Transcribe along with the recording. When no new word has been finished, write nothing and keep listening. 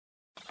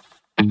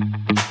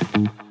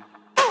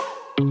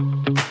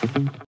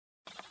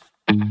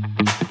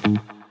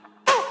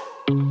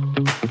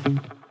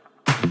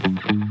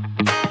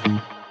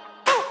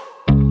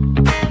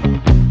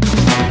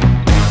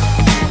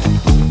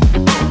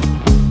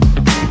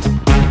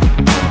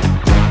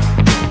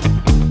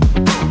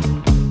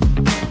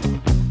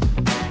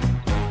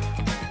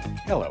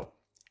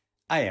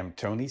I am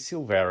Tony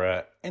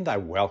Silveira, and I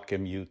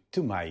welcome you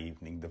to my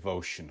evening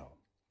devotional.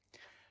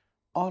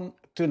 On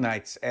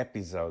tonight's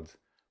episode,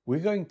 we're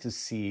going to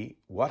see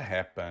what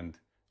happened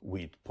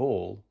with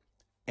Paul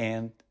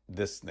and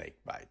the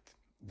snakebite.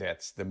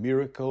 That's the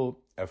miracle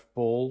of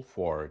Paul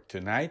for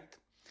tonight.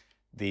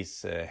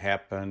 This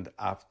happened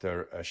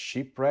after a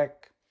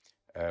shipwreck.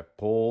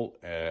 Paul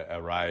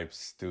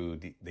arrives to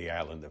the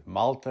island of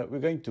Malta. We're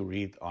going to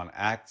read on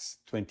Acts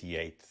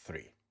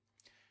 28:3.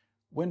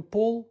 When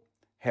Paul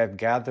had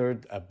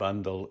gathered a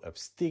bundle of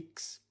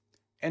sticks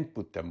and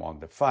put them on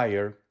the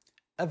fire,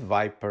 a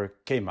viper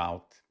came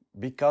out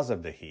because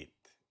of the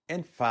heat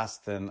and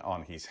fastened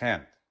on his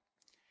hand.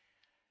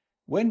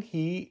 When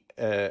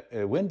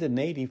the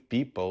native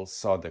people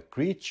saw the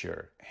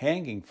creature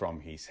hanging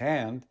from his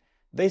hand,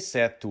 they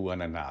said to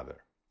one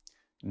another,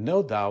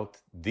 "No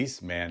doubt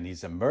this man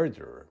is a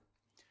murderer.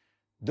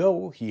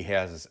 Though he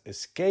has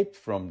escaped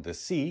from the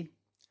sea,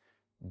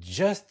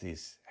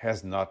 justice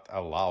has not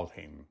allowed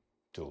him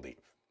to live."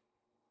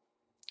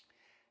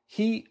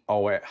 He,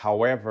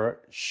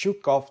 however,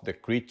 shook off the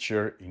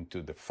creature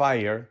into the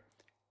fire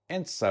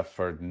and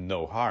suffered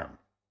no harm.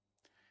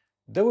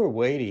 They were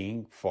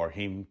waiting for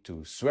him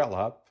to swell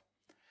up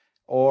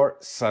or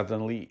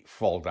suddenly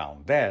fall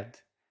down dead,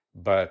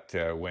 but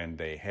when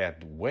they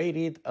had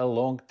waited a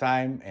long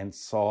time and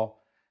saw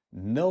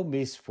no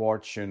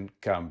misfortune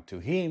come to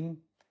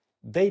him,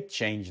 they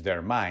changed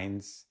their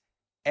minds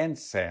and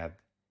said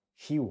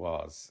he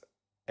was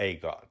a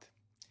god.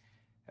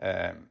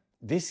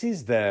 This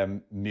is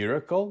the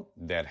miracle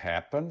that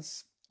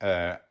happens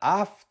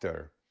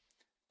after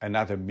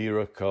another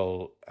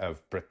miracle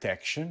of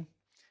protection.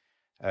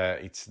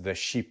 It's the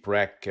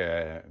shipwreck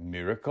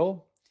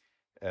miracle,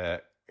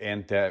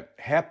 and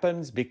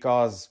happens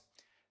because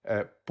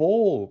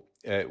Paul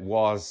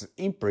was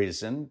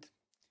imprisoned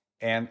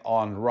and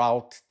en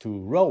route to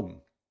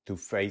Rome to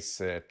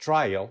face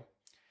trial.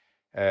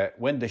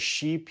 When the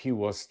ship he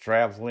was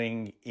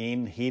traveling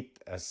in hit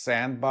a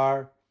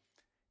sandbar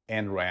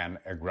and ran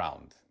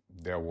aground.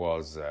 There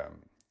was a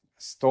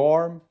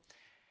storm,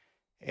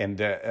 and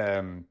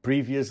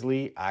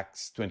previously,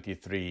 Acts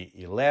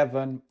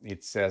 23:11,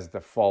 it says,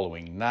 "The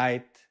following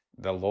night,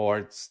 the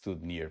Lord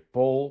stood near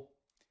Paul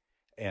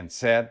and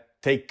said,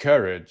 'Take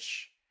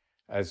courage,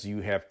 as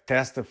you have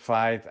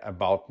testified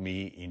about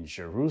me in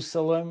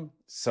Jerusalem,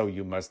 so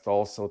you must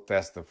also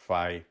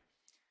testify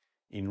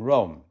in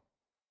Rome.'"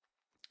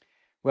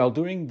 Well,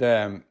 during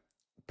the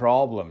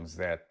problems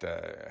that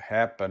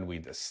happened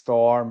with the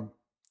storm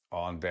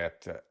on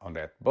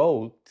that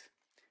boat,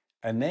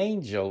 an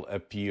angel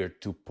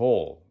appeared to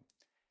Paul,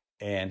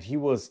 and he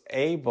was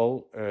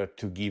able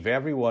to give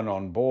everyone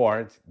on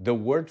board the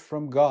word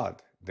from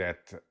God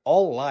that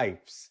all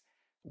lives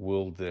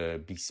would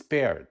be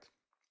spared.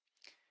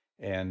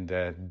 And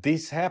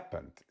this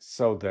happened.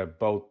 So the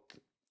boat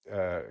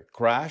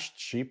crashed,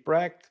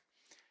 shipwrecked.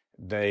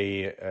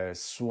 They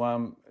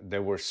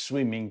were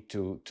swimming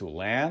to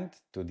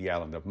land, to the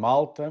island of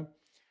Malta.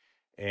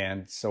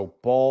 And so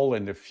Paul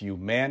and a few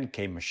men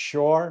came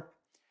ashore.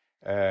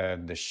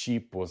 The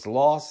ship was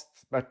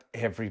lost, but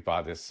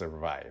everybody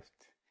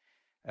survived.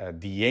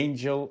 The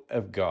angel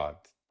of God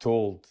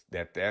told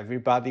that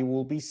everybody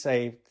will be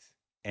saved,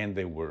 and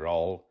they were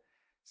all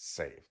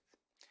saved.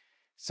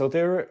 So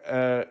they're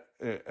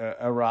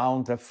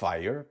around a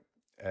fire,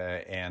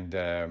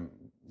 and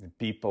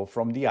people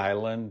from the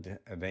island,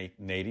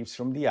 natives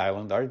from the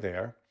island are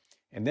there.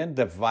 And then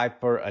the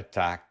viper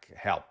attack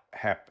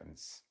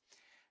happens.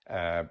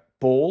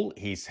 Paul,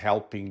 he's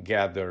helping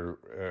gather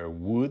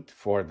wood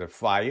for the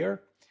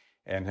fire.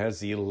 And as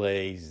he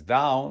lays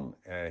down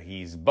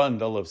his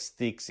bundle of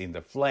sticks in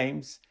the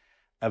flames,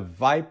 a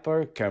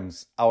viper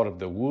comes out of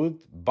the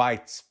wood,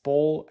 bites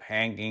Paul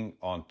hanging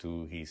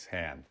onto his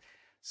hand.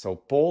 So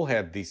Paul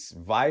had this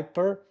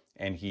viper,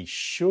 and he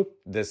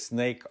shook the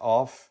snake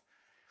off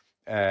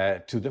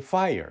to the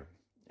fire.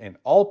 And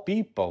all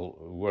people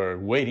were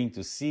waiting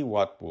to see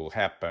what will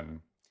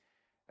happen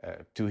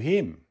to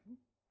him.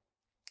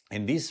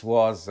 And this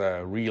was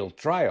a real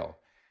trial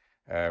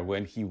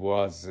when he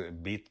was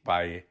bit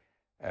by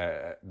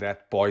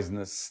that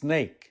poisonous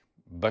snake.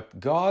 But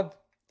God,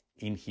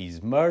 in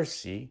his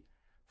mercy,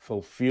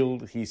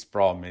 fulfilled his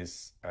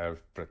promise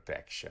of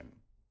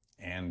protection.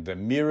 And the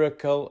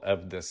miracle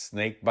of the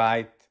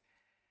snakebite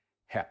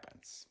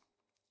happens.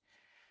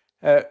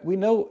 We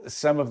know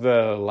some of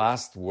the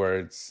last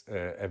words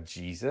of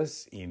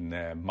Jesus in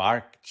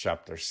Mark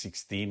chapter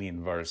 16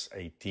 in verse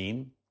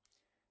 18,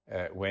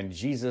 when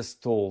Jesus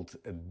told,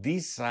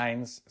 "These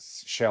signs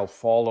shall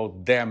follow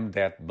them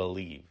that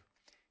believe.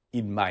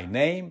 In my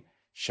name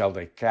shall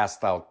they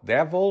cast out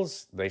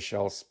devils, they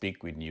shall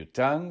speak with new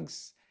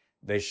tongues,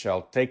 they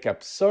shall take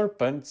up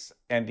serpents,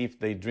 and if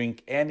they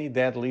drink any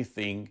deadly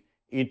thing,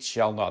 it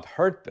shall not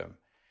hurt them.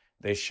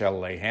 They shall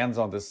lay hands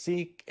on the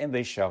sick, and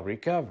they shall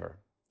recover."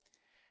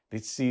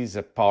 This is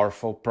a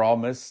powerful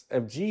promise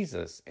of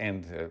Jesus,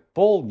 and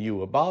Paul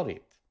knew about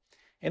it.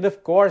 And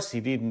of course, he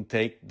didn't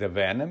take the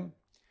venom.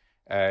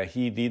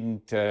 He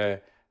didn't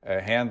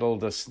handle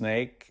the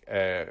snake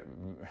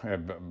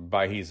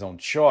by his own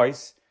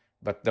choice.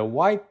 But the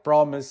white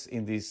promise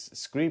in this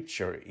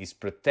scripture is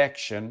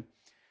protection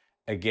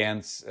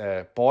against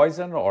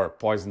poison or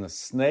poisonous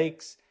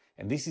snakes.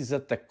 And this is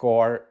at the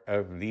core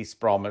of this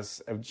promise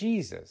of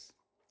Jesus.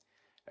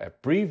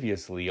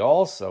 Previously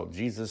also,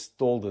 Jesus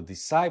told the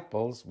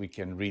disciples, we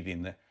can read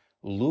in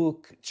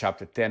Luke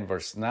chapter 10,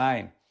 verse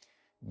 9,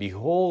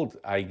 "Behold,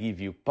 I give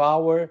you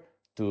power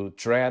to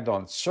tread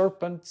on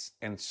serpents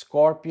and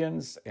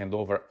scorpions and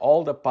over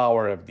all the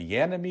power of the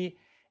enemy,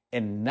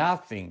 and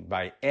nothing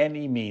by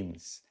any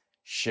means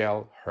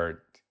shall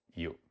hurt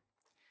you."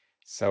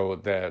 So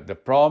the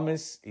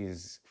promise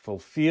is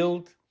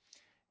fulfilled,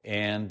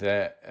 and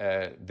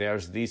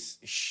there's this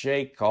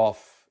shake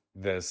off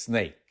the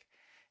snake.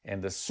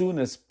 And as soon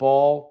as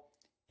Paul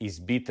is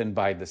bitten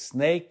by the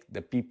snake,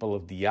 the people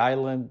of the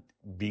island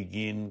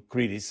begin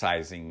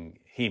criticizing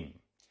him.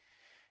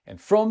 And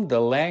from the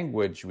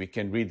language, we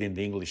can read in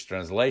the English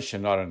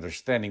translation, not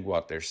understanding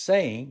what they're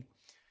saying,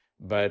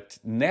 but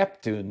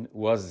Neptune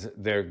was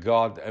their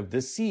god of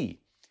the sea.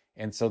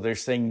 And so they're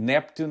saying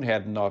Neptune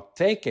had not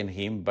taken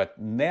him, but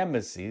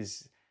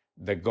Nemesis,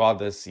 the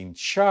goddess in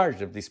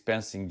charge of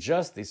dispensing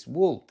justice,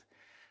 would.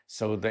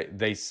 So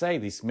they say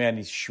this man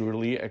is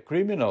surely a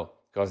criminal,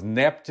 because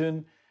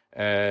Neptune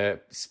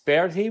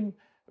spared him,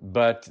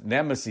 but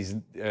Nemesis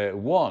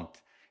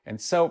won't.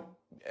 And so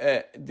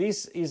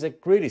this is a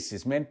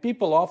criticism, and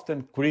people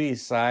often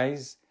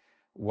criticize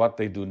what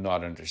they do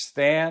not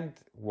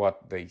understand,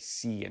 what they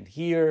see and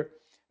hear.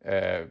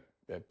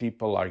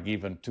 People are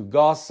given to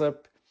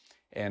gossip,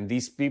 and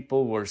these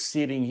people were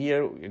sitting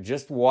here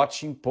just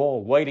watching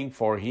Paul, waiting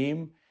for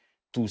him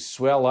to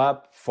swell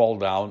up, fall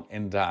down,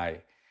 and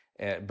die.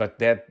 But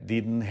that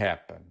didn't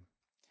happen.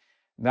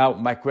 Now,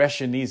 my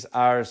question is,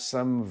 are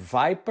some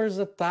vipers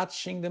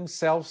attaching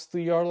themselves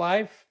to your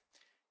life?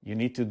 You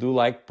need to do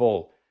like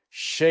Paul.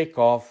 Shake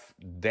off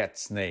that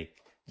snake.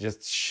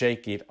 Just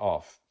shake it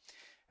off.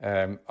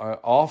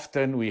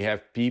 Often we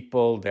have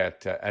people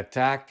that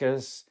attack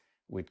us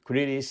with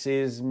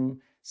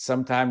criticism.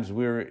 Sometimes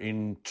we're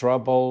in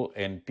trouble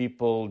and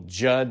people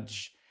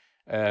judge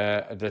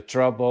the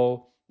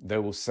trouble. They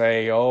will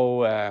say,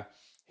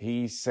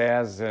 he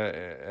says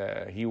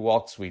he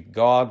walks with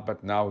God,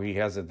 but now he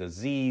has a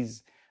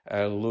disease.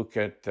 Look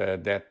at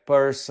that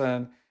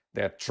person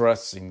that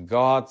trusts in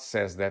God,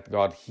 says that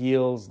God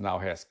heals, now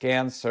has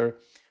cancer.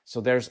 So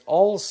there's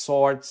all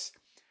sorts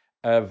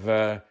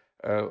of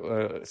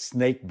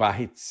snake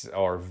bites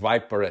or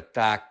viper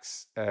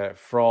attacks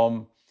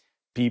from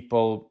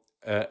people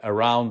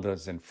around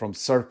us and from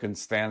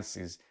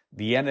circumstances.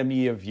 The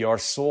enemy of your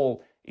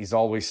soul is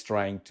always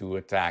trying to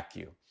attack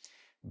you.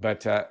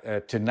 But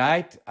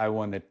tonight, I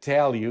want to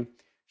tell you,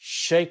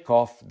 shake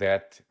off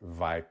that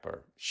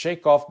viper.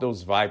 Shake off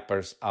those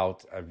vipers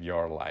out of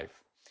your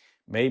life.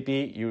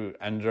 Maybe you're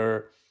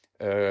under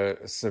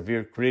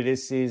severe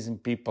criticism.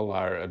 People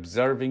are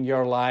observing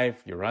your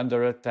life. You're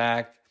under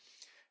attack.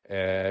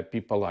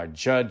 People are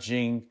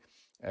judging.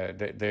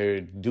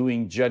 They're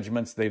doing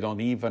judgments they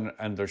don't even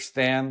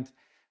understand.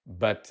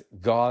 But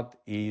God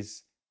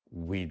is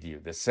with you.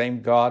 The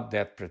same God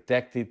that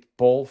protected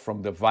Paul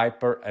from the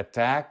viper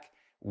attack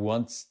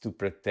wants to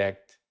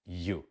protect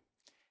you.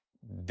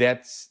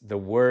 That's the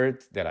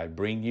word that I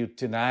bring you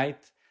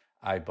tonight.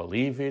 I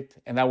believe it,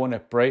 and I want to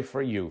pray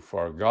for you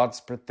for God's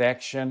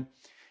protection.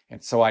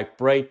 And so I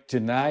pray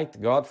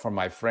tonight, God, for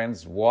my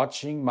friends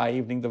watching my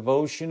evening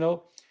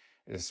devotional,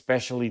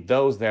 especially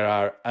those that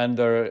are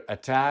under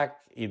attack,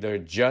 either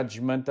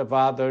judgment of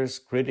others,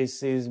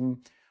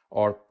 criticism,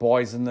 or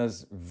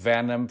poisonous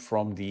venom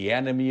from the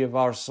enemy of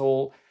our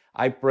soul.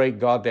 I pray,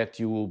 God, that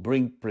you will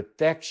bring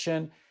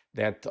protection,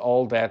 that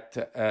all that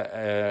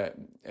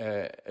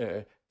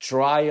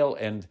trial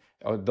and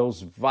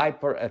those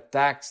viper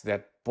attacks,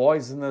 that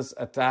poisonous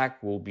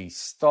attack will be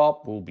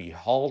stopped, will be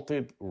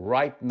halted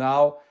right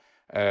now.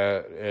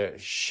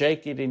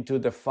 Shake it into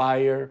the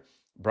fire.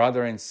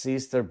 Brother and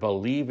sister,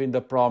 believe in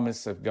the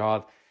promise of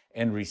God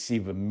and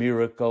receive a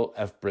miracle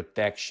of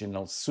protection,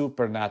 of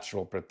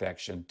supernatural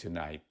protection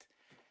tonight.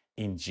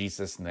 In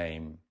Jesus'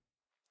 name,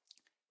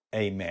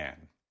 amen.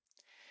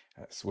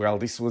 Well,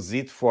 this was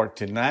it for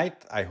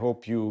tonight. I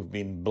hope you've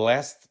been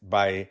blessed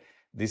by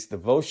this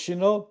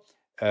devotional.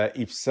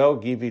 If so,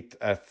 give it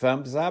a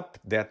thumbs up.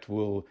 That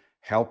will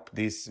help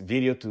this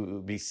video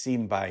to be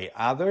seen by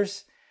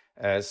others.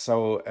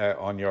 So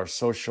on your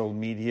social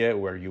media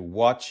where you're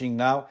watching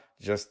now,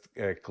 just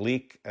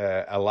click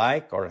a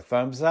like or a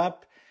thumbs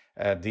up.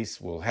 This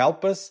will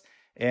help us.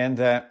 And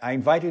I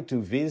invite you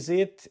to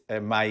visit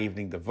my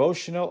evening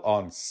devotional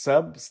on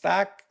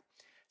Substack.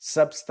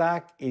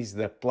 Substack is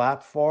the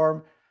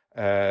platform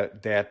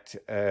that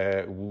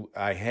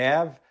I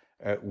have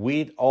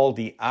with all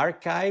the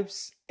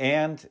archives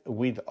and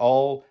with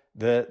all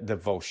the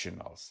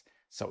devotionals.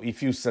 So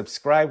if you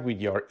subscribe with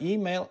your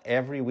email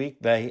every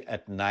weekday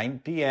at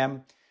 9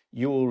 p.m.,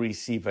 you will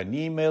receive an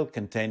email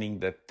containing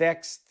the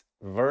text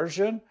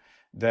version,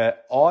 the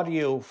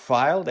audio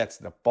file, that's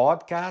the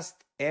podcast,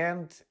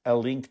 and a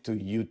link to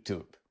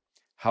YouTube.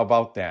 How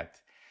about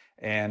that?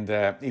 And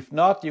if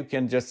not, you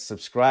can just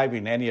subscribe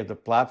in any of the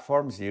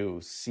platforms you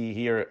see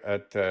here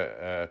at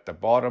the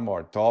bottom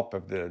or top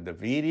of the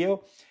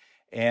video.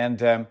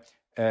 And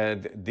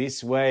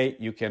this way,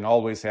 you can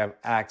always have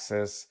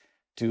access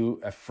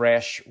to a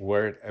fresh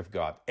Word of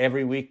God.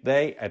 Every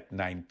weekday at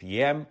 9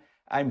 p.m.,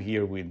 I'm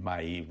here with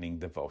my evening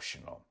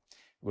devotional.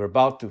 We're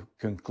about to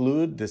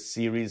conclude the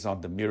series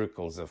on the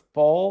miracles of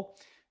Paul.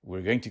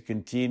 We're going to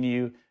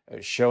continue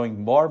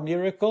showing more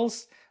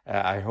miracles.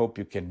 I hope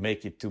you can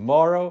make it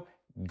tomorrow.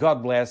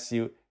 God bless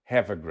you.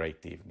 Have a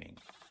great evening.